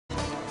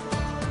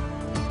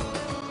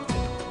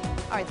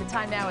All right, the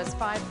time now is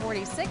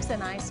 5:46. A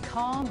nice,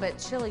 calm but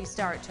chilly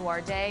start to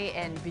our day,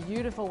 and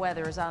beautiful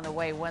weather is on the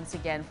way once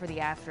again for the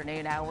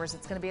afternoon hours.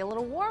 It's going to be a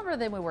little warmer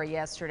than we were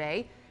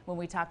yesterday when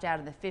we topped out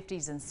in the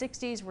 50s and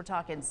 60s. We're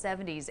talking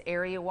 70s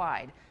area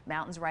wide.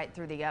 Mountains right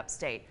through the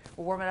upstate.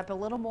 We'll warm it up a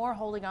little more,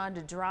 holding on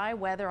to dry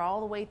weather all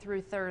the way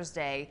through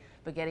Thursday,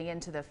 but getting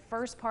into the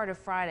first part of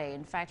Friday.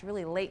 In fact,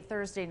 really late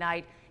Thursday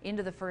night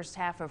into the first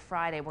half of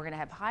Friday, we're going to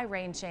have high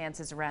rain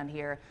chances around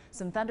here.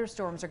 Some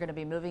thunderstorms are going to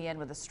be moving in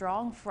with a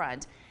strong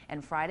front,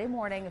 and Friday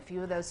morning, a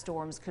few of those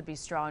storms could be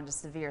strong to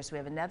severe. So we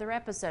have another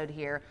episode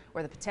here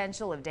where the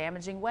potential of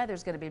damaging weather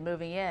is going to be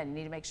moving in. You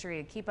need to make sure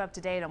you keep up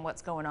to date on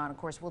what's going on. Of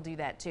course, we'll do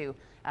that too.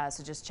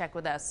 So just check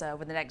with us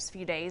over the next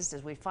few days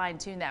as we fine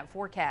tune that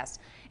forecast.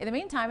 In the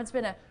meantime, it's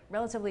been a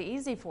relatively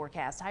easy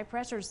forecast. High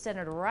pressure is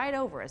centered right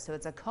over us, so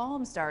it's a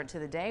calm start to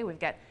the day. We've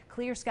got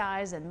clear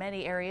skies in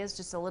many areas,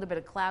 just a little bit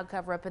of cloud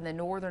cover up in the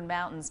northern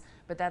mountains,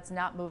 but that's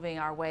not moving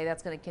our way.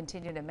 That's going to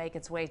continue to make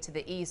its way to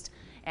the east,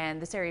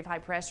 and this area of high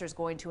pressure is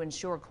going to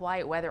ensure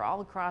quiet weather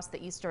all across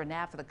the eastern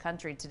half of the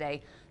country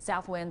today.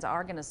 South winds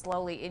are going to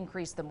slowly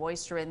increase the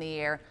moisture in the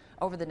air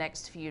over the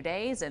next few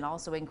days and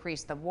also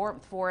increase the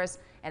warmth for us,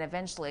 and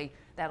eventually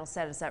that'll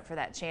set us up for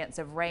that chance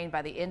of rain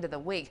by the end of the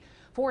week.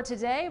 For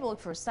today, we'll look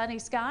for sunny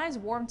skies,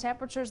 warm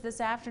temperatures this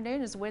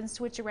afternoon as winds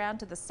switch around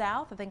to the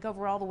south. I think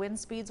overall the wind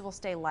speeds will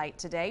stay light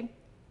today.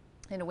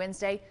 Into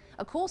Wednesday,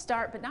 a cool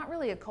start, but not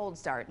really a cold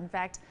start. In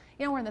fact,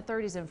 we're in the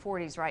 30s and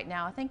 40s right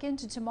now. I think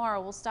into tomorrow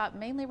we'll stop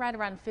mainly right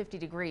around 50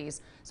 degrees.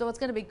 So it's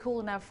going to be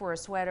cool enough for a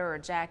sweater or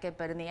a jacket,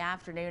 but in the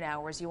afternoon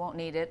hours you won't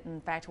need it. In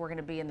fact, we're going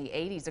to be in the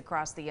 80s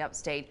across the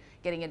upstate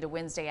getting into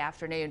Wednesday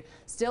afternoon.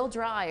 Still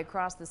dry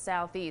across the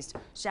southeast.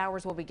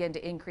 Showers will begin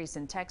to increase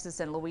in Texas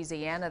and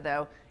Louisiana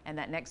though, and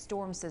that next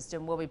storm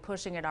system will be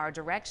pushing in our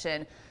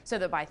direction, so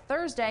that by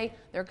Thursday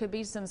there could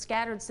be some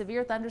scattered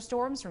severe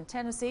thunderstorms from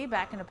Tennessee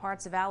back into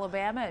parts of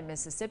Alabama and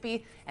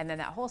Mississippi, and then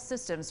that whole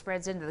system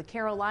spreads into the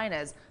Carolinas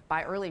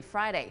by early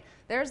Friday.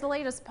 There's the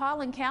latest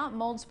pollen count.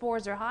 Mold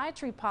spores are high,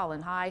 tree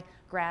pollen high.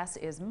 Grass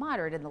is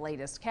moderate in the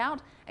latest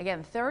count.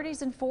 Again,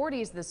 30s and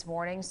 40s this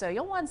morning, so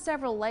you'll want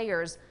several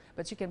layers,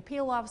 but you can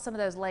peel off some of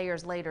those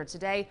layers later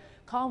today.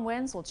 Calm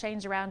winds will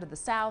change around to the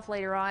south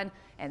later on,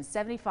 and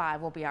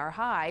 75 will be our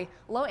high.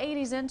 Low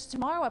 80s into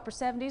tomorrow, upper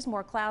 70s,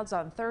 more clouds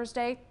on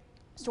Thursday.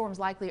 Storms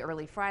likely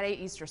early Friday,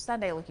 Easter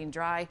Sunday looking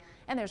dry,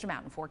 and there's your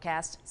mountain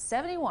forecast,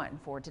 71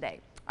 for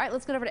today. All right,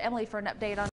 let's get over to Emily for an update on